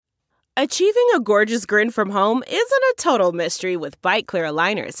Achieving a gorgeous grin from home isn't a total mystery with Bite Clear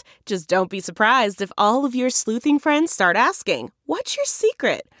aligners. Just don't be surprised if all of your sleuthing friends start asking, "What's your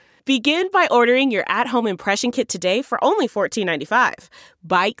secret?" Begin by ordering your at-home impression kit today for only $14.95.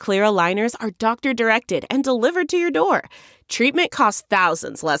 Bite Clear aligners are doctor-directed and delivered to your door. Treatment costs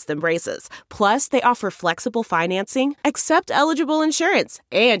thousands less than braces. Plus, they offer flexible financing, accept eligible insurance,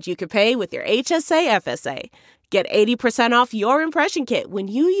 and you can pay with your HSA FSA. Get 80% off your impression kit when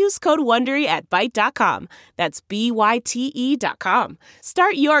you use code WONDERY at Byte.com. That's BYTE.com.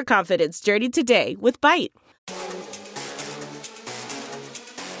 Start your confidence journey today with Byte.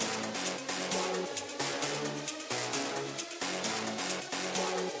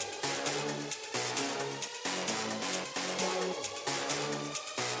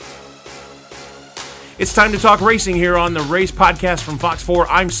 It's time to talk racing here on the Race Podcast from Fox 4.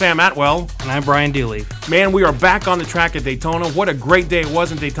 I'm Sam Atwell. And I'm Brian Dooley. Man, we are back on the track at Daytona. What a great day it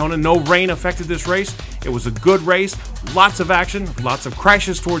was in Daytona. No rain affected this race. It was a good race. Lots of action, lots of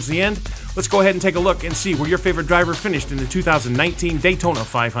crashes towards the end. Let's go ahead and take a look and see where your favorite driver finished in the 2019 Daytona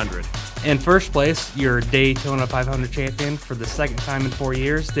 500. In first place, your Daytona 500 champion for the second time in 4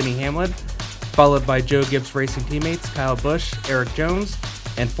 years, Denny Hamlin, followed by Joe Gibbs Racing teammates Kyle Busch, Eric Jones,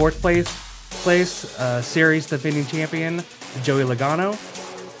 and fourth place, series defending champion Joey Logano.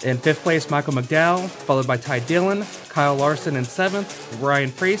 In fifth place, Michael McDowell, followed by Ty Dillon, Kyle Larson in seventh,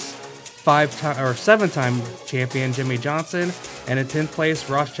 Ryan Preece, seven-time champion Jimmy Johnson, and in 10th place,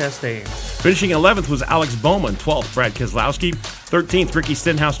 Ross Chastain. Finishing 11th was Alex Bowman, 12th Brad Keselowski, 13th Ricky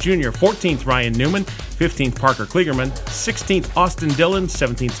Stenhouse Jr., 14th Ryan Newman, 15th Parker Kligerman, 16th Austin Dillon,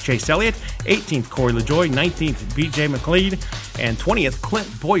 17th Chase Elliott, 18th Corey LaJoie, 19th BJ McLeod, and 20th Clint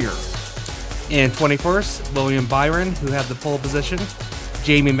Bowyer. In 21st, William Byron, who had the pole position,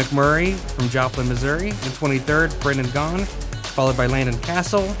 Jamie McMurray from Joplin, Missouri. In 23rd, Brendan Gaughan, followed by Landon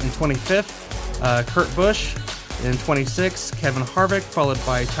Castle. In 25th, Kurt Busch. In 26th, Kevin Harvick, followed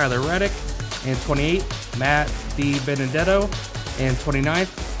by Tyler Reddick. In 28th, Matt DiBenedetto. In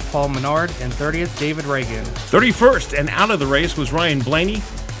 29th, Paul Menard. And 30th, David Ragan. 31st and out of the race was Ryan Blaney.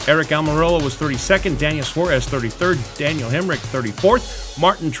 Eric Almirola was 32nd, Daniel Suarez 33rd, Daniel Hemrick 34th,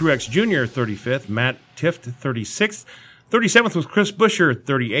 Martin Truex Jr. 35th, Matt Tifft 36th, 37th was Chris Buescher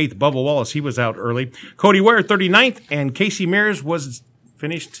 38th, Bubba Wallace, he was out early, Cody Ware 39th, and Casey Mears was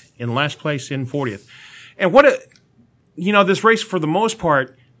finished in last place in 40th. And this race for the most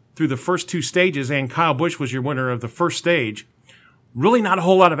part through the first two stages, and Kyle Busch was your winner of the first stage, really not a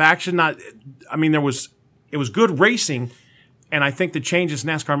whole lot of action. It was good racing. And I think the changes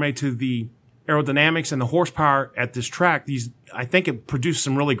NASCAR made to the aerodynamics and the horsepower at this track, I think it produced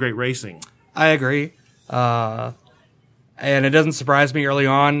some really great racing. I agree. And it doesn't surprise me early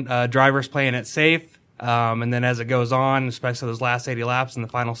on, drivers playing it safe. And then as it goes on, especially those last 80 laps in the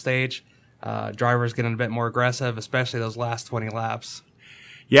final stage, drivers getting a bit more aggressive, especially those last 20 laps.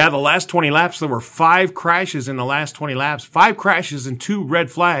 Yeah, the last 20 laps, there were 5 crashes in the last 20 laps, 5 crashes and 2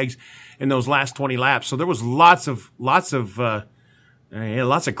 red flags in those last 20 laps. So there was lots of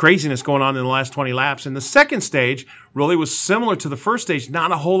craziness going on in the last 20 laps. And the second stage really was similar to the first stage.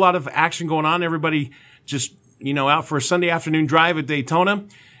 Not a whole lot of action going on. Everybody just, out for a Sunday afternoon drive at Daytona.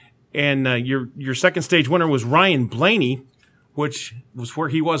 And your second stage winner was Ryan Blaney, which was where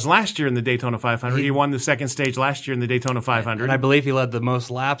he was last year in the Daytona 500. He won the second stage last year in the Daytona 500. And I believe he led the most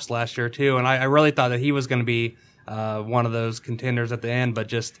laps last year, too. And I really thought that he was going to be one of those contenders at the end, but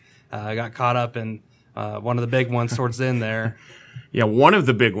just got caught up in one of the big ones towards the end there. Yeah, one of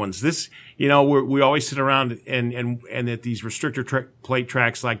the big ones. This, we always sit around and at these restrictor plate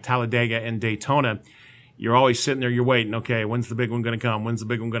tracks like Talladega and Daytona, you're always sitting there, you're waiting. Okay, when's the big one going to come? When's the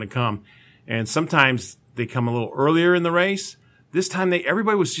big one going to come? And sometimes they come a little earlier in the race. This time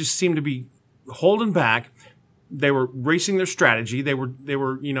everybody seemed to be holding back. They were racing their strategy. They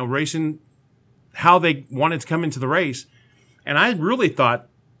were racing how they wanted to come into the race. And I really thought,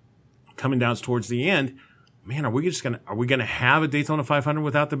 coming down towards the end, man, are we going to have a Daytona 500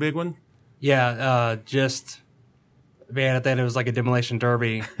 without the big one? Yeah, at the end it was like a demolition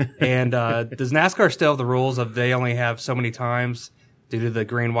derby. And does NASCAR still have the rules of they only have so many times due to the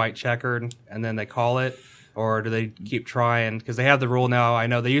green-white checkered, and then they call it? Or do they keep trying? Because they have the rule now. I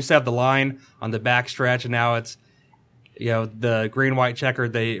know they used to have the line on the back stretch, and now it's the green-white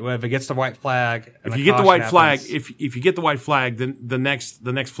checkered. If it gets the white flag, if you get the white flag, if you get the white flag, then the next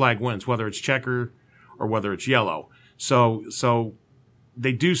flag wins, whether it's checker or whether it's yellow. So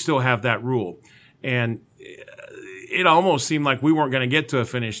they do still have that rule, and it almost seemed like we weren't going to get to a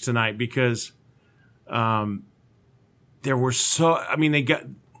finish tonight because there were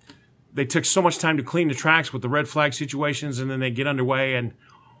they took so much time to clean the tracks with the red flag situations, and then they get underway and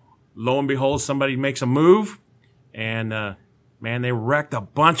lo and behold, somebody makes a move, and man, they wrecked a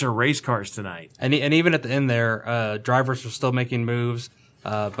bunch of race cars tonight. And even at the end there, drivers were still making moves,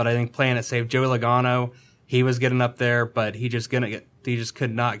 but I think playing it safe. Joey Logano, he was getting up there, but he just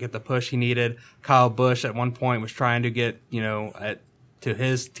could not get the push he needed. Kyle Busch at one point was trying to get to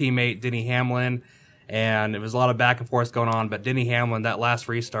his teammate Denny Hamlin, and it was a lot of back and forth going on. But Denny Hamlin, that last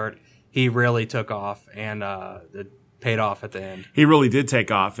restart, he really took off, and it paid off at the end. He really did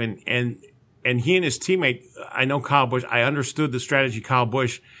take off, and he and his teammate, I know Kyle Busch, I understood the strategy. Kyle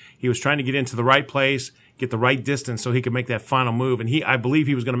Busch, he was trying to get into the right place, get the right distance so he could make that final move, and I believe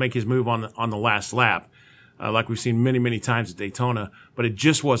he was going to make his move on the last lap, like we've seen many, many times at Daytona, but it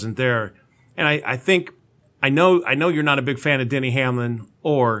just wasn't there. And I think, I know you're not a big fan of Denny Hamlin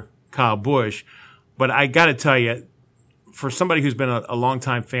or Kyle Busch, but I got to tell you, for somebody who's been a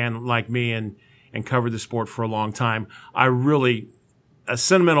longtime fan like me and covered the sport for a long time, a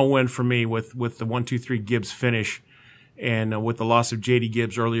sentimental win for me with the 1-2-3 Gibbs finish, and with the loss of J.D.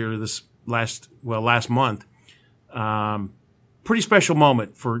 Gibbs earlier last month. Pretty special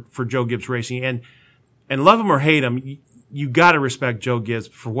moment for Joe Gibbs Racing, and love him or hate him, you got to respect Joe Gibbs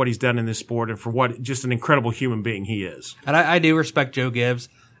for what he's done in this sport and for what just an incredible human being he is. And I do respect Joe Gibbs.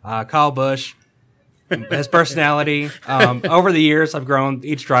 Kyle Busch, his personality. Over the years, I've grown.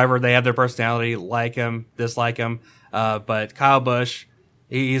 Each driver, they have their personality, like him, dislike him. But Kyle Busch,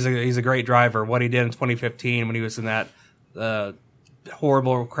 he's a great driver. What he did in 2015 when he was in that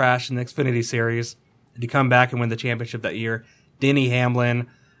horrible crash in the Xfinity Series, to come back and win the championship that year. Denny Hamlin,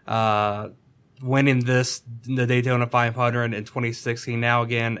 winning the Daytona 500 in 2016, now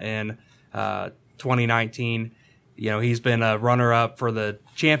again in 2019. He's been a runner-up for the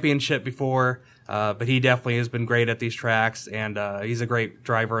championship before, but he definitely has been great at these tracks, and he's a great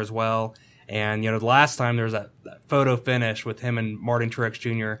driver as well. And, the last time there was that photo finish with him and Martin Truex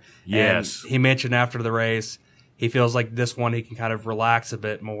Jr. Yes. And he mentioned after the race, he feels like this one he can kind of relax a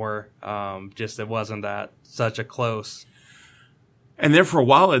bit more. Just it wasn't that such a close. And then for a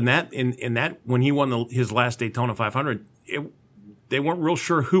while in that when he won his last Daytona 500, they weren't real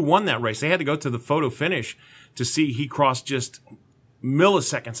sure who won that race. They had to go to the photo finish to see he crossed just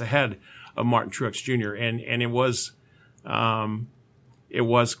milliseconds ahead of Martin Truex Jr. And it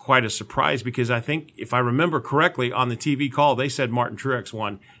was quite a surprise, because I think, if I remember correctly, on the TV call they said Martin Truex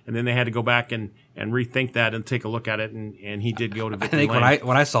won, and then they had to go back and rethink that and take a look at it, and he did go to victory lane. I think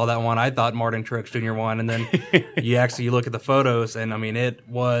when I saw that one, I thought Martin Truex Jr. won, and then you look at the photos, and I mean it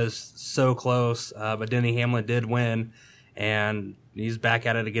was so close. But Denny Hamlin did win, and he's back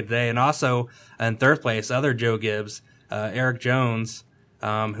at it again today. And also in third place, other Joe Gibbs, Eric Jones,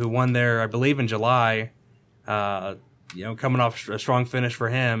 who won there, I believe, in July. Coming off a strong finish for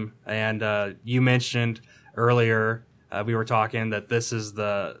him. And you mentioned earlier, we were talking that this is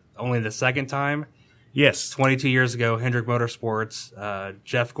only the second time. Yes. 22 years ago, Hendrick Motorsports,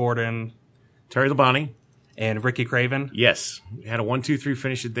 Jeff Gordon, Terry Labonte, and Ricky Craven. Yes, had a 1-2-3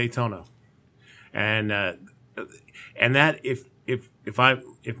 finish at Daytona, and that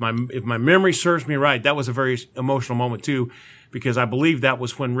if my memory serves me right, that was a very emotional moment too, because I believe that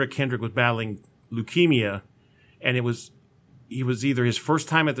was when Rick Hendrick was battling leukemia. And he was either his first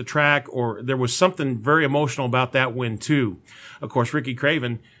time at the track, or there was something very emotional about that win too. Of course, Ricky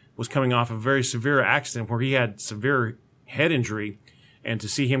Craven was coming off a very severe accident where he had severe head injury, and to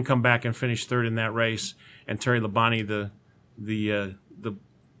see him come back and finish third in that race, and Terry Labonte, the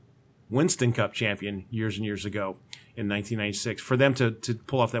Winston Cup champion years and years ago in 1996, for them to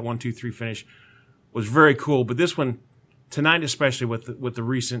pull off that 1-2-3 finish was very cool. But this one tonight, especially with the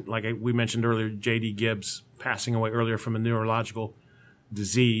recent, like we mentioned earlier, J.D. Gibbs passing away earlier from a neurological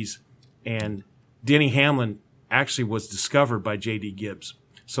disease, and Denny Hamlin actually was discovered by J.D. Gibbs.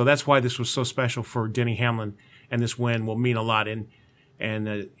 So that's why this was so special for Denny Hamlin, and this win will mean a lot. And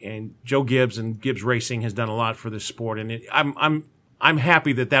Joe Gibbs and Gibbs Racing has done a lot for this sport, and I'm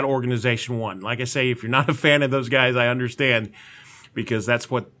happy that organization won. Like I say, if you're not a fan of those guys, I understand, because that's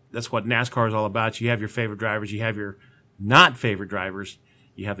what NASCAR is all about. You have your favorite drivers, you have your not favorite drivers,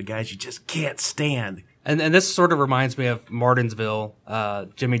 you have the guys you just can't stand. And this sort of reminds me of Martinsville,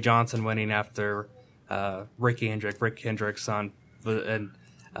 Jimmy Johnson winning after Rick Hendrick's son, and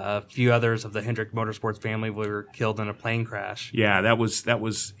a few others of the Hendrick Motorsports family were killed in a plane crash. Yeah, that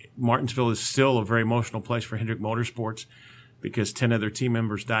was Martinsville is still a very emotional place for Hendrick Motorsports, because 10 of their team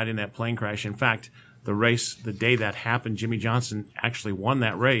members died in that plane crash. In fact, the day that happened, Jimmy Johnson actually won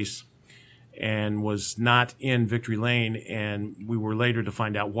that race and was not in victory lane, and we were later to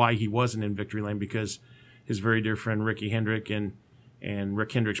find out why he wasn't in victory lane, because his very dear friend Ricky Hendrick and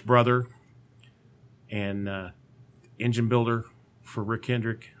Rick Hendrick's brother and engine builder for Rick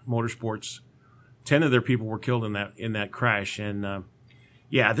Hendrick Motorsports. 10 of their people were killed in that crash, and and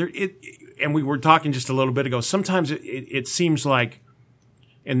we were talking just a little bit ago. Sometimes it seems like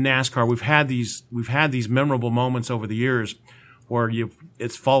in NASCAR we've had these memorable moments over the years where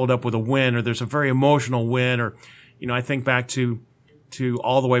it's followed up with a win, or there's a very emotional win, or I think back to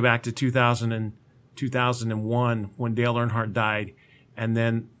all the way back to 2001 when Dale Earnhardt died, and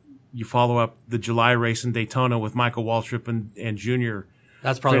then you follow up the July race in Daytona with Michael Waltrip and Junior.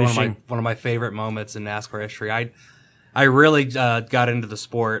 That's probably one of my favorite moments in NASCAR history. I really got into the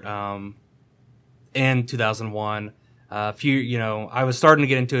sport in 2001. I was starting to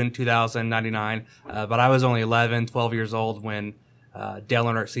get into it in 2099, but I was only 11, 12 years old when Dale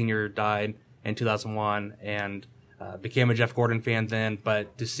Earnhardt Sr. died in 2001, and became a Jeff Gordon fan then.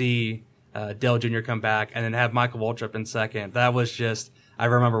 But to see Dale Jr. come back and then have Michael Waltrip in second, that was just, I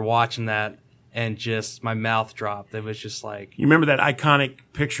remember watching that and just my mouth dropped. It was just like... You remember that iconic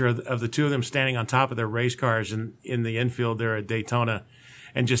picture of the two of them standing on top of their race cars in the infield there at Daytona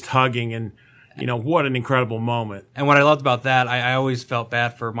and just hugging, and what an incredible moment. And what I loved about that, I always felt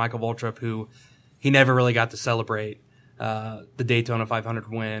bad for Michael Waltrip, who he never really got to celebrate the Daytona 500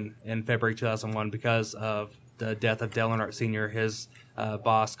 win in February 2001 because of the death of Dale Earnhardt Sr., his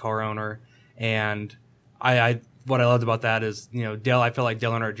boss, car owner. And what I loved about that is, I feel like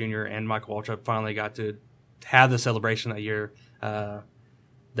Dale Earnhardt Jr. and Michael Waltrip finally got to have the celebration that year that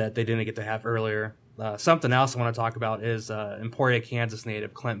they didn't get to have earlier. Something else I want to talk about is Emporia, Kansas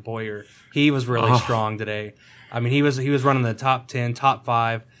native Clint Boyer. He was really strong today. I mean, he was running the top 10, top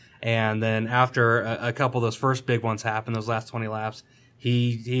 5, and then after a couple of those first big ones happened, those last 20 laps,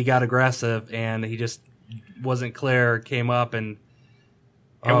 he got aggressive and he just wasn't clear, came up and...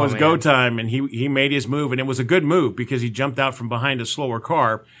 It was go time, and he made his move, and it was a good move because he jumped out from behind a slower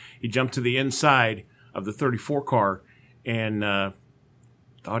car. He jumped to the inside of the 34 car and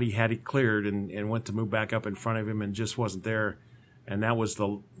thought he had it cleared, and went to move back up in front of him and just wasn't there. And that was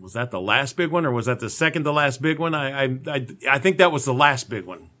that the last big one, or was that the second to last big one? I think that was the last big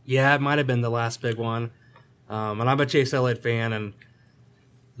one. Yeah, it might have been the last big one. And I'm a Chase Elliott fan, and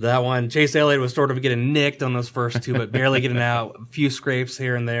that one, Chase Elliott was sort of getting nicked on those first two, but barely getting out. A few scrapes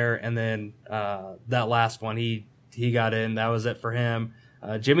here and there, and then that last one, he got in. That was it for him.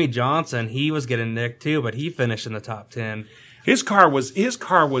 Jimmy Johnson, he was getting nicked too, but he finished in the top 10. His car was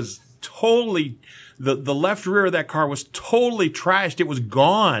totally, the left rear of that car was totally trashed. It was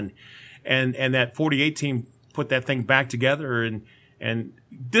gone, and that 48 team put that thing back together, and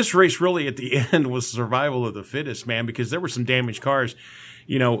this race really at the end was survival of the fittest, man, because there were some damaged cars.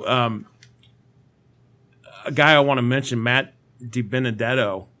 A guy I want to mention, Matt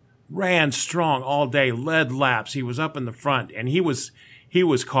DiBenedetto, ran strong all day, led laps. He was up in the front, and he was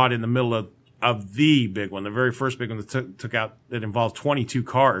caught in the middle of the big one, the very first big one that involved 22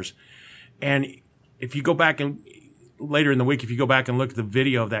 cars. And if you go back and later in the week, if you go back and look at the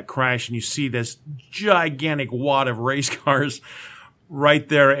video of that crash, and you see this gigantic wad of race cars right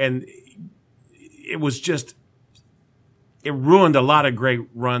there, and it was just... It ruined a lot of great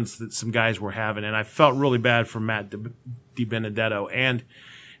runs that some guys were having, and I felt really bad for Matt DiBenedetto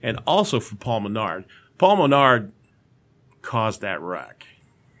and also for Paul Menard. Paul Menard caused that wreck.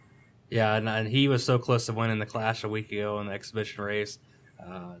 Yeah, and he was so close to winning the Clash a week ago in the exhibition race.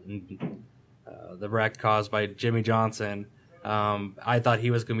 The wreck caused by Jimmy Johnson. I thought he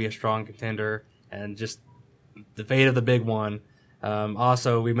was going to be a strong contender, and just the fate of the big one.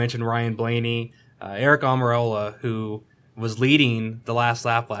 Also, we mentioned Ryan Blaney, Eric Almirola, who was leading the last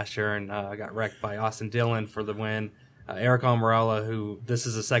lap last year and got wrecked by Austin Dillon for the win. Eric Almirola, who this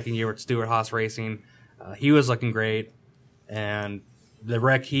is the second year with Stewart-Haas Racing, he was looking great. And the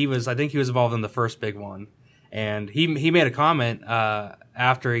wreck, I think he was involved in the first big one. And he made a comment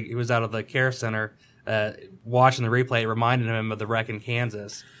after he was out of the care center, watching the replay. It reminded him of the wreck in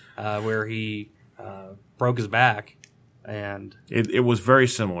Kansas where he broke his back. And it was very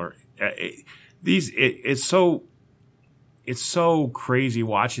similar. It's so crazy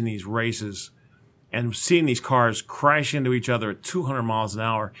watching these races and seeing these cars crash into each other at 200 miles an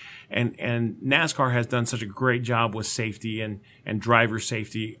hour. And NASCAR has done such a great job with safety and driver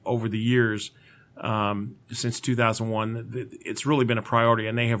safety over the years since 2001. It's really been a priority,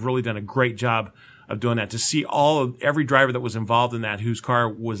 and they have really done a great job of doing that. To see every driver that was involved in that whose car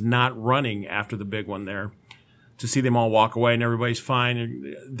was not running after the big one there, to see them all walk away and everybody's fine.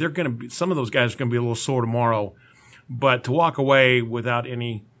 And some of those guys are going to be a little sore tomorrow. But to walk away without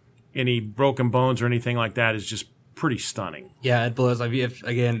any broken bones or anything like that is just pretty stunning. Yeah, it blows. If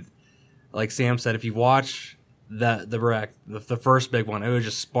again, like Sam said, if you watch the wreck, the first big one. It was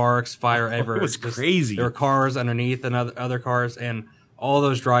just sparks, fire everywhere. It was crazy. There were cars underneath and other cars, and all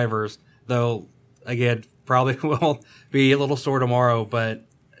those drivers, though, again, probably will be a little sore tomorrow, but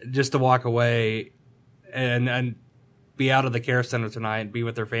just to walk away and be out of the care center tonight and be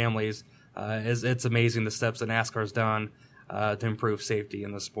with their families, it's amazing the steps that NASCAR's done to improve safety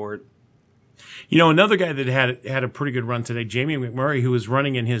in the sport. You know, another guy that had a pretty good run today, Jamie McMurray, who was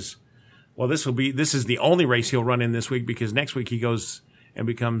running in his, well, this is the only race he'll run in this week, because next week he goes and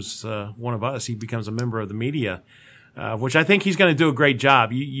becomes one of us. He becomes a member of the media, which I think he's going to do a great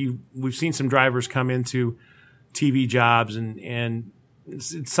job. We've seen some drivers come into TV jobs, and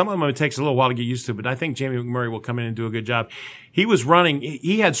some of them it takes a little while to get used to, but I think Jamie McMurray will come in and do a good job. He was running.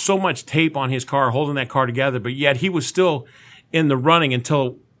 He had so much tape on his car holding that car together, but yet he was still in the running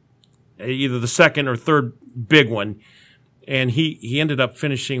until either the second or third big one. And he ended up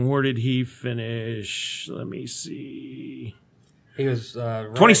finishing, where did he finish? Let me see. He was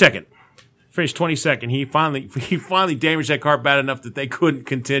 22nd. Finished 22nd. He finally damaged that car bad enough that they couldn't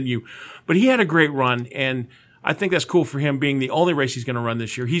continue. But he had a great run, and I think that's cool for him, being the only race he's going to run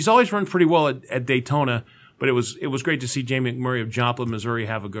this year. He's always run pretty well at Daytona, but it was great to see Jamie McMurray of Joplin, Missouri,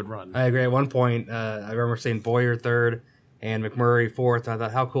 have a good run. I agree. At one point, I remember seeing Boyer third and McMurray fourth. I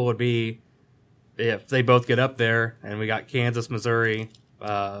thought how cool it would be if they both get up there and we got Kansas, Missouri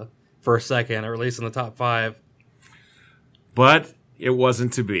first, second, or at least in the top five. But it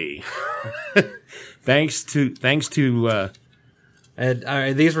wasn't to be. Thanks to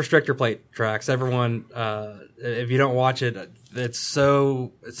and these restrictor plate tracks, everyone, if you don't watch it, it's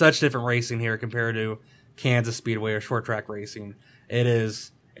such different racing here compared to Kansas Speedway or short track racing.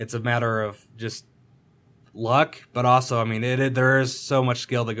 It's a matter of just luck, but also, I mean, there is so much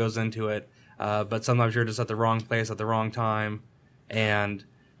skill that goes into it. But sometimes you're just at the wrong place at the wrong time. And,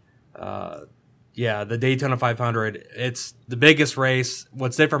 the Daytona 500, it's the biggest race.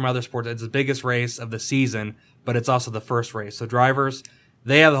 What's different from other sports, it's the biggest race of the season, but it's also the first race. So drivers,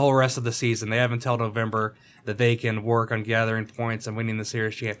 they have the whole rest of the season. They have until November that they can work on gathering points and winning the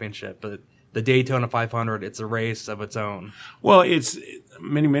series championship. But the Daytona 500, it's a race of its own. Well, it's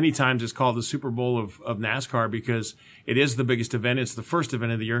many times it's called the Super Bowl of NASCAR, because it is the biggest event. It's the first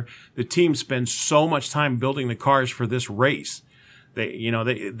event of the year. The team spends so much time building the cars for this race.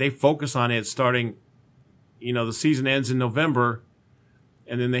 They focus on it starting, the season ends in November,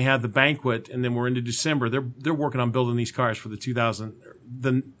 and then they have the banquet, and then we're into December. They're working on building these cars for the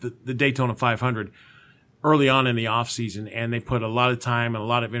Daytona 500 early on in the off season, and they put a lot of time and a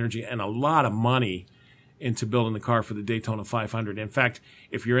lot of energy and a lot of money into building the car for the Daytona 500. In fact,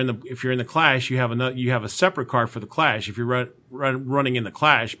 if you're in the Clash, you have a separate car for the Clash. If you're running in the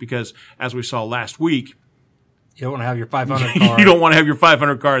Clash, because as we saw last week, you don't want to have your 500 car. You don't want to have your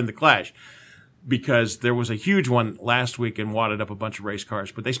 500 car in the Clash, because there was a huge one last week and wadded up a bunch of race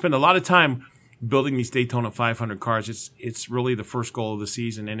cars. But they spend a lot of time building these Daytona 500 cars. It's really the first goal of the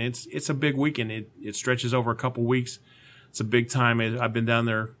season, and it's a big weekend. It stretches over a couple weeks. It's a big time. I've been down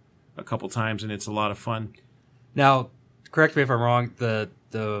there a couple times, and it's a lot of fun. Now, correct me if I'm wrong.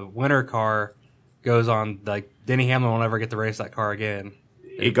 The winter car goes on, like, Denny Hamlin will never get to race that car again.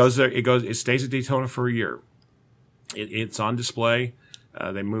 It goes there. It stays at Daytona for a year. It's on display.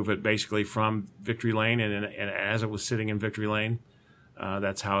 They move it basically from Victory Lane, and as it was sitting in Victory Lane,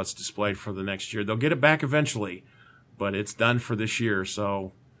 that's how it's displayed for the next year. They'll get it back eventually, but it's done for this year.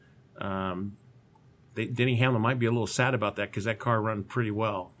 So Denny Hamlin might be a little sad about that, because that car ran pretty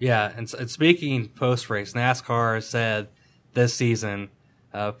well. Yeah, and speaking post-race, NASCAR said this season,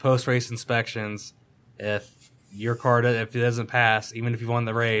 post-race inspections, if your car, if it doesn't pass, even if you won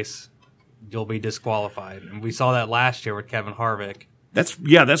the race, you'll be disqualified. And we saw that last year with Kevin Harvick. That's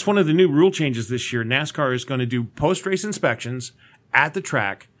one of the new rule changes this year. NASCAR is going to do post-race inspections at the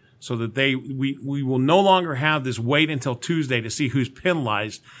track, so that we will no longer have this wait until Tuesday to see who's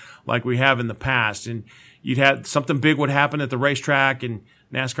penalized like we have in the past. And you'd have something big would happen at the racetrack, and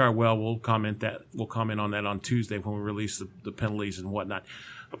NASCAR, we'll comment on that on Tuesday when we release the penalties and whatnot.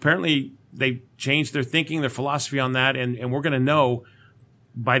 Apparently they changed their thinking, their philosophy on that, and we're going to know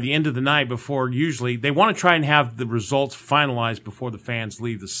by the end of the night. Before, usually they want to try and have the results finalized before the fans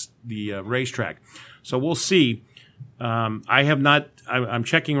leave the racetrack. So we'll see. I have not. I'm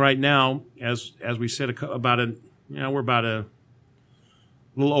checking right now as we said we're about a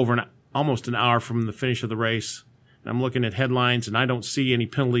little over almost an hour from the finish of the race. And I'm looking at headlines, and I don't see any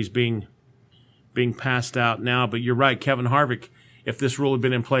penalties being passed out now. But you're right, Kevin Harvick. If this rule had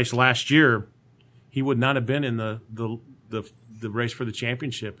been in place last year, he would not have been in the race for the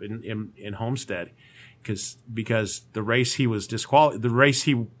championship in Homestead, because the race he was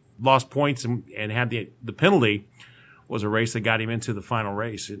lost points and had the penalty was a race that got him into the final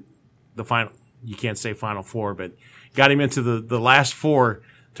race. You can't say Final Four, but got him into the last four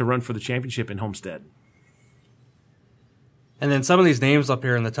to run for the championship in Homestead. And then some of these names up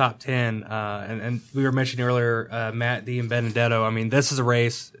here in the top 10, and we were mentioning earlier, Matt Benedetto. I mean, this is a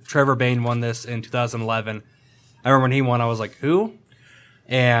race. Trevor Bayne won this in 2011. I remember when he won, I was like, who?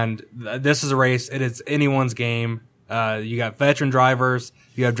 And this is a race. It is anyone's game. You got veteran drivers.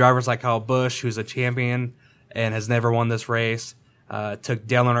 You have drivers like Kyle Busch, who's a champion and has never won this race. Took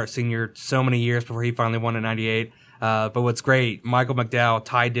Dale Earnhardt Sr. so many years before he finally won in 98. But what's great, Michael McDowell,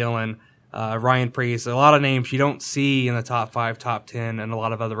 Ty Dillon, Ryan Preece, a lot of names you don't see in the top 5, top 10, and a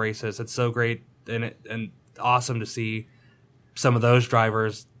lot of other races. It's so great and awesome to see some of those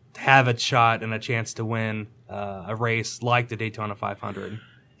drivers have a shot and a chance to win a race like the Daytona 500.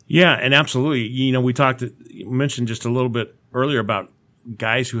 Yeah, and absolutely. You know, you mentioned just a little bit earlier about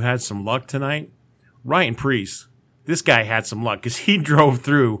guys who had some luck tonight. Ryan Preece, this guy had some luck because he drove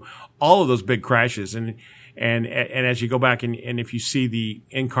through all of those big crashes. And as you go back and if you see the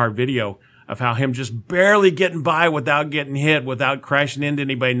in-car video of how him just barely getting by without getting hit, without crashing into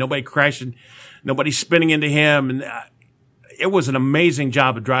anybody, nobody crashing, nobody spinning into him. And it was an amazing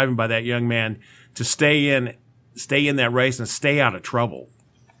job of driving by that young man to stay in that race and stay out of trouble.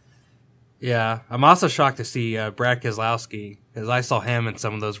 Yeah, I'm also shocked to see Brad Keselowski, because I saw him in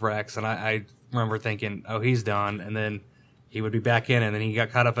some of those wrecks, and I remember thinking, oh, he's done, and then he would be back in, and then he got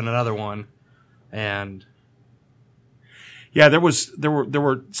caught up in another one, and yeah, there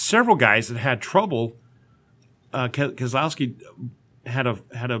were several guys that had trouble. Keselowski had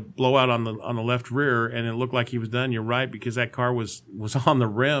a blowout on the left rear, and it looked like he was done. You're right, because that car was on the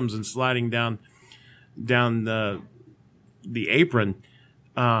rims and sliding down the apron.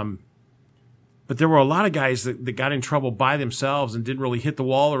 But there were a lot of guys that got in trouble by themselves and didn't really hit the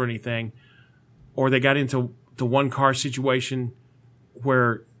wall or anything, or they got into the one car situation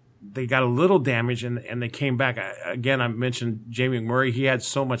where they got a little damage and they came back. I mentioned Jamie McMurray. He had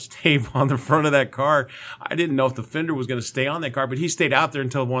so much tape on the front of that car. I didn't know if the fender was going to stay on that car, but he stayed out there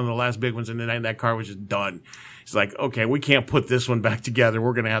until one of the last big ones, and then that car was just done. It's like, okay, we can't put this one back together.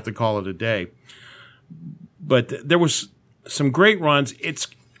 We're going to have to call it a day. But there was some great runs.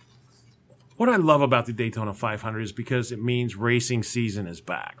 What I love about the Daytona 500 is because it means racing season is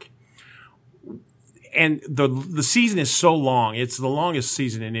back. And the season is so long. It's the longest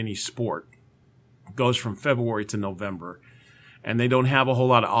season in any sport. It goes from February to November. And they don't have a whole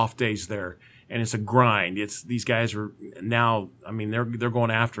lot of off days there. And it's a grind. These guys are now, I mean, they're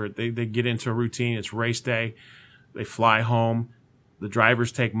going after it. They get into a routine. It's race day. They fly home. The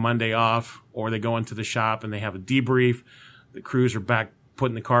drivers take Monday off, or they go into the shop and they have a debrief. The crews are back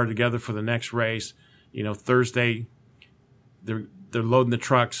putting the car together for the next race. You know, Thursday, they're loading the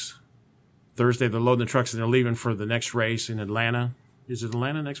trucks. Thursday, they're loading the trucks and they're leaving for the next race in Atlanta. Is it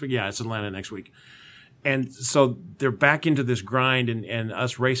Atlanta next week? Yeah, it's Atlanta next week. And so they're back into this grind, and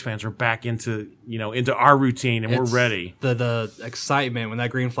us race fans are back into our routine, and we're ready. The excitement when that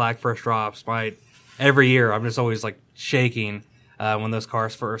green flag first drops. Every year, I'm just always like shaking when those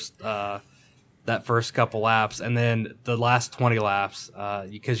cars that first couple laps, and then the last 20 laps,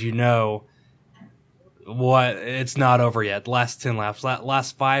 because it's not over yet. The last 10 laps,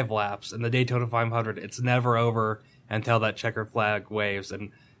 last 5 laps in the Daytona 500, it's never over until that checkered flag waves.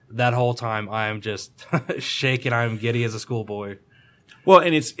 And that whole time, I'm just shaking. I'm giddy as a schoolboy. Well,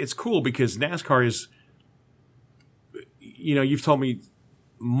 and it's cool because NASCAR is, you've told me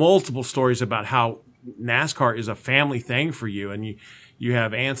multiple stories about how NASCAR is a family thing for you, and you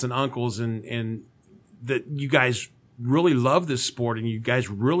have aunts and uncles, and that you guys really love this sport, and you guys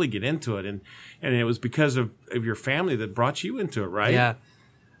really get into it, and it was because of your family that brought you into it, right? Yeah.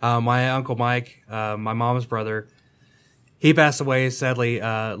 My Uncle Mike, my mom's brother, he passed away, sadly,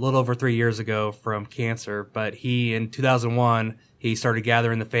 a little over 3 years ago from cancer, but in 2001, he started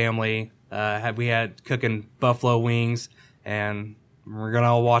gathering the family. We had cooking buffalo wings, and we're going to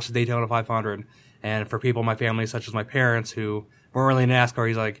all watch the Daytona 500. And for people in my family, such as my parents, who weren't really in NASCAR,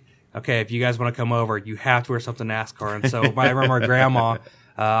 he's like, okay, if you guys want to come over, you have to wear something NASCAR. And so I remember my grandma,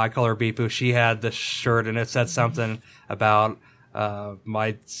 I call her Beepoo, she had this shirt, and it said something about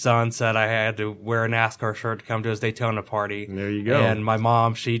my son said I had to wear a NASCAR shirt to come to his Daytona party. There you go. And my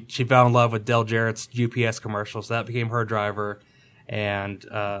mom, she fell in love with Dale Jarrett's UPS commercials, so that became her driver. And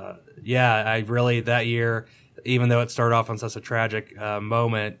I really, that year, even though it started off on such a tragic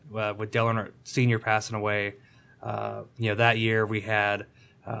moment with Dale Earnhardt Sr. passing away, that year we had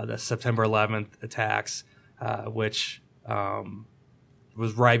the September 11th attacks, which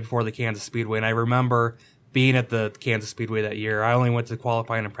was right before the Kansas Speedway. And I remember being at the Kansas Speedway that year, I only went to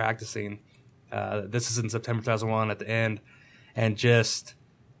qualifying and practicing. This is in September 2001 at the end, and just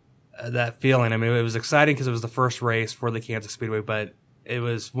that feeling. I mean, it was exciting because it was the first race for the Kansas Speedway, but it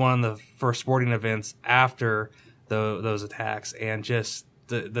was one of the first sporting events after those attacks, and just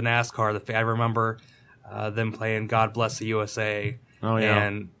the NASCAR. I remember them playing "God Bless the USA,"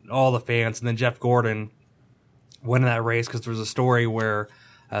 and all the fans, and then Jeff Gordon winning that race because there was a story where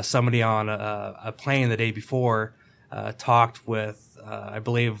somebody on a plane the day before talked with, I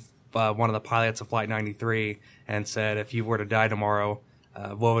believe, one of the pilots of Flight 93 and said, if you were to die tomorrow,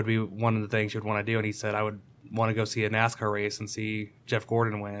 what would be one of the things you'd want to do? And he said, I would want to go see a NASCAR race and see Jeff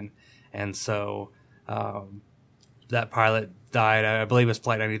Gordon win. And so that pilot died, I believe it was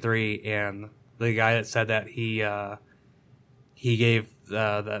Flight 93, and the guy that said that, he gave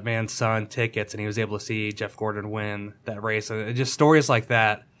that man's son tickets, and he was able to see Jeff Gordon win that race. And just stories like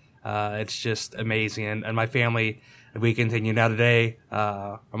that, it's just amazing. And my family, we continue now today.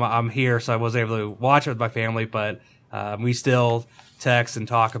 I'm here, so I wasn't able to watch it with my family, but we still text and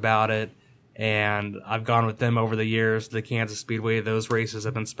talk about it. And I've gone with them over the years. The Kansas Speedway, those races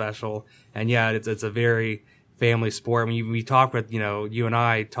have been special. And yeah, it's a very family sport. When we talk with, you and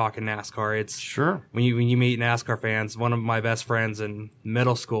I talking NASCAR, it's sure. When you meet NASCAR fans, one of my best friends in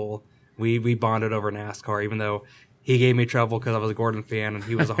middle school, we bonded over NASCAR, even though he gave me trouble because I was a Gordon fan and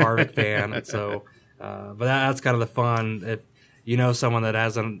he was a Harvick fan. And so, but that's kind of the fun. If you know someone that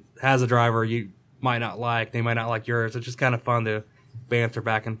has a driver you might not like, they might not like yours. It's just kind of fun to banter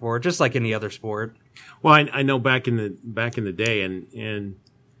back and forth, just like any other sport. Well, I know back in the day, and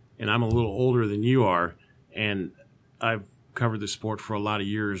I'm a little older than you are, and I've covered the sport for a lot of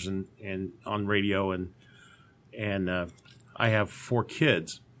years and on radio, and I have 4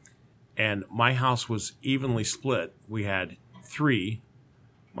 kids, and my house was evenly split. We had 3,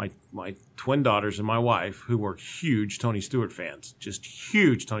 my twin daughters and my wife, who were huge Tony Stewart fans, just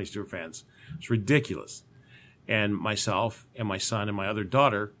huge Tony Stewart fans. It's ridiculous. And myself and my son and my other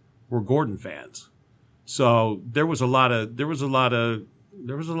daughter were Gordon fans. So there was a lot of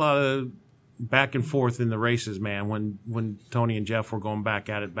back and forth in the races, man, when Tony and Jeff were going back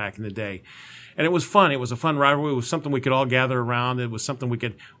at it back in the day. And it was fun. It was a fun rivalry. It was something we could all gather around. It was something we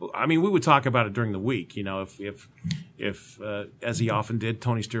would talk about it during the week. If as he often did,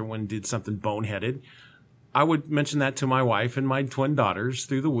 Tony Stewart did something boneheaded, I would mention that to my wife and my twin daughters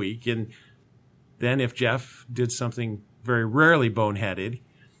through the week. And then if Jeff did something very rarely boneheaded,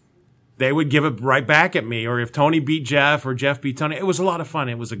 they would give it right back at me. Or if Tony beat Jeff or Jeff beat Tony, it was a lot of fun.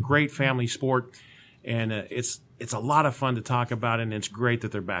 It was a great family sport, and it's a lot of fun to talk about, and it's great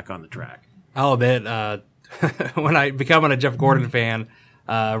that they're back on the track. I'll admit, when I becoming a Jeff Gordon fan,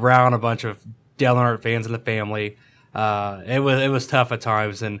 around a bunch of Dale Earnhardt fans in the family, it was tough at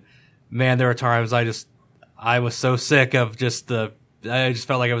times. And man, there were times I was so sick of I just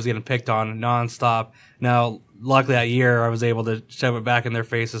felt like I was getting picked on nonstop. Now, luckily that year I was able to shove it back in their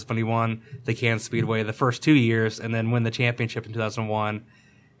faces when he won the Kansas Speedway the first 2 years, and then win the championship in 2001.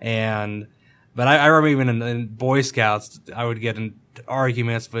 But I remember even in Boy Scouts, I would get in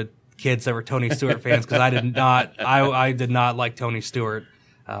arguments with kids that were Tony Stewart fans because I did not like Tony Stewart.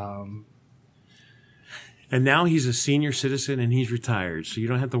 And now he's a senior citizen and he's retired, so you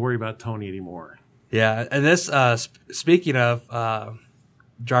don't have to worry about Tony anymore. Yeah, and this, speaking of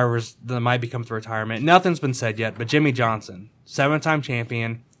drivers that might be coming to retirement, nothing's been said yet, but Jimmie Johnson, 7-time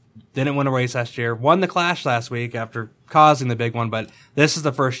champion, didn't win a race last year, won the Clash last week after causing the big one, but this is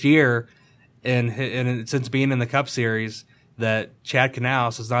the first year since being in the Cup Series that Chad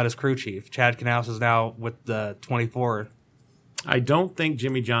Knaus is not his crew chief. Chad Knaus is now with the 24. I don't think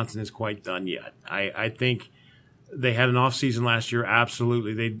Jimmie Johnson is quite done yet. I think they had an off season last year.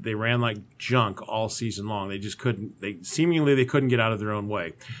 Absolutely. They ran like junk all season long. They just couldn't get out of their own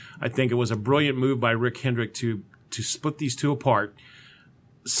way. I think it was a brilliant move by Rick Hendrick to split these two apart.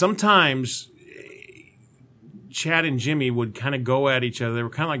 Sometimes Chad and Jimmy would kind of go at each other. They were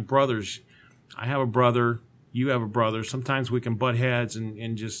kind of like brothers. I have a brother. You have a brother. Sometimes we can butt heads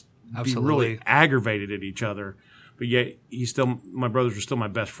and just be really aggravated at each other. But yet my brothers are still my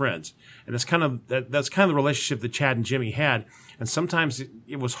best friends. And that's kind of the relationship that Chad and Jimmy had. And sometimes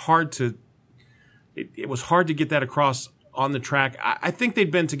it was hard to get that across on the track. I think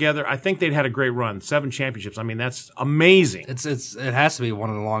they'd been together. I think they'd had a great run. 7 championships. I mean, that's amazing. It has to be one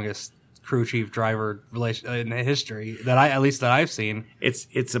of the longest crew chief driver relation in history that I've seen.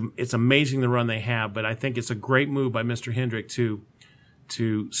 It's amazing the run they have, but I think it's a great move by Mr. Hendrick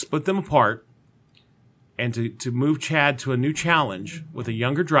to split them apart and to move Chad to a new challenge with a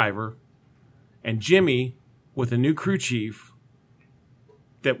younger driver and Jimmy with a new crew chief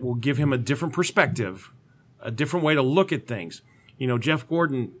that will give him a different perspective a different way to look at things. You know, Jeff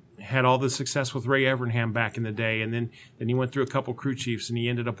Gordon had all the success with Ray Evernham back in the day, and then he went through a couple crew chiefs, and he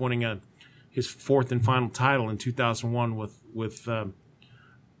ended up winning his fourth and final title in 2001 with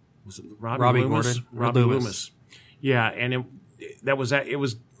was it Robbie Loomis? Gordon. Robbie Loomis. Yeah, and it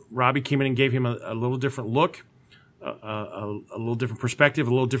was Robbie came in and gave him a little different look, a little different perspective,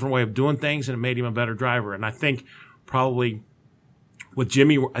 a little different way of doing things, and it made him a better driver. And I think probably with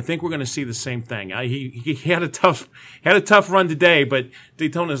Jimmy, I think we're going to see the same thing. He had a tough run today, but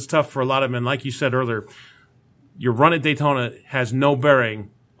Daytona is tough for a lot of men. Like you said earlier, your run at Daytona has no bearing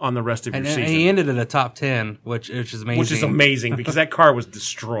on the rest of your season. And he ended at a top 10, which is amazing. Which is amazing because that car was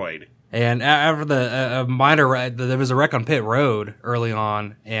destroyed. And after there was a wreck on pit road early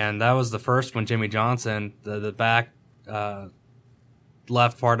on, and that was the first when Jimmy Johnson, the back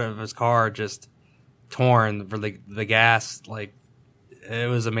left part of his car just torn for the gas. Like, it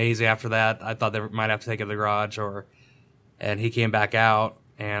was amazing. After that, I thought they might have to take it to the garage, and he came back out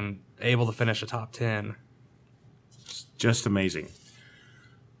and able to finish a top 10. Just amazing.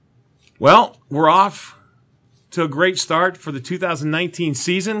 Well, we're off to a great start for the 2019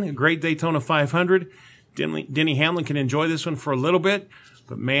 season, a great Daytona 500. Denny Hamlin can enjoy this one for a little bit,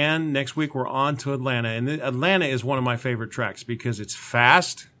 but man, next week we're on to Atlanta. And Atlanta is one of my favorite tracks because it's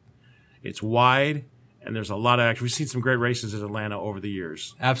fast, it's wide, and there's a lot of action. We've seen some great races at Atlanta over the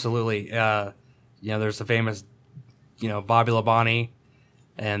years. Absolutely. There's the famous, Bobby Labonte,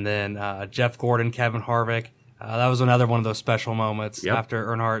 and then Jeff Gordon, Kevin Harvick. That was another one of those special moments after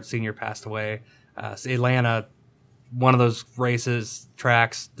Earnhardt Sr. passed away. Atlanta, one of those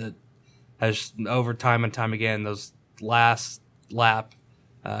tracks that has over time and time again, those last lap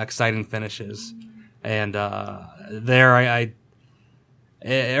exciting finishes. And there,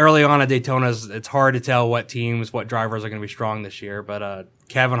 early on at Daytona, it's hard to tell what drivers are going to be strong this year. But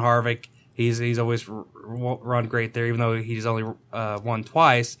Kevin Harvick, he's always run great there, even though he's only won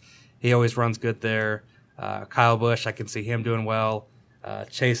twice. He always runs good there. Kyle Busch, I can see him doing well.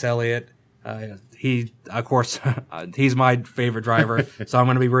 Chase Elliott, he's my favorite driver, so I'm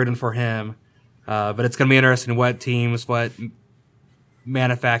going to be rooting for him. But it's going to be interesting what teams, what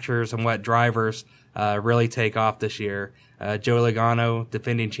manufacturers, and what drivers really take off this year. Joey Logano,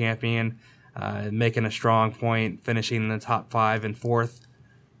 defending champion, making a strong point, finishing in the top 5 and 4th.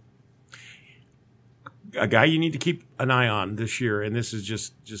 A guy you need to keep an eye on this year, and this is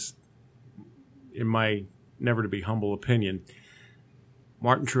just in my never to be humble opinion,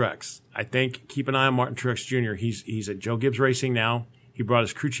 Martin Truex. I think keep an eye on Martin Truex Jr. He's at Joe Gibbs Racing now. He brought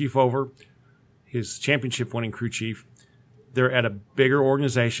his crew chief over, his championship-winning crew chief. They're at a bigger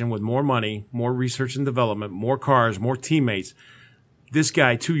organization with more money, more research and development, more cars, more teammates. This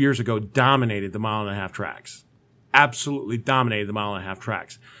guy 2 years ago dominated the mile-and-a-half tracks. Absolutely dominated the mile-and-a-half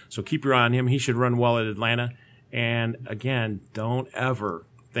tracks. So keep your eye on him. He should run well at Atlanta. And again, don't ever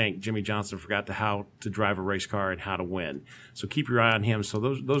think Jimmy Johnson forgot how to drive a race car and how to win. So keep your eye on him. So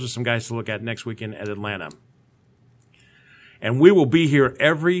those are some guys to look at next weekend at Atlanta. And we will be here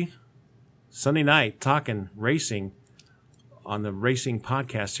every Sunday night talking racing on the Racing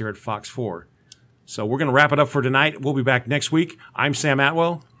Podcast here at Fox 4. So we're going to wrap it up for tonight. We'll be back next week. I'm Sam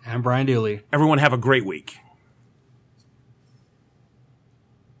Atwell. I'm Brian Dooley. Everyone have a great week.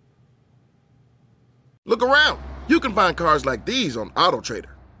 Look around. You can find cars like these on AutoTrader.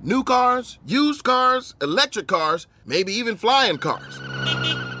 New cars, used cars, electric cars, maybe even flying cars.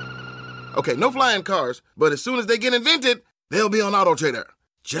 Okay, no flying cars, but as soon as they get invented, they'll be on AutoTrader.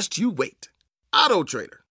 Just you wait. AutoTrader.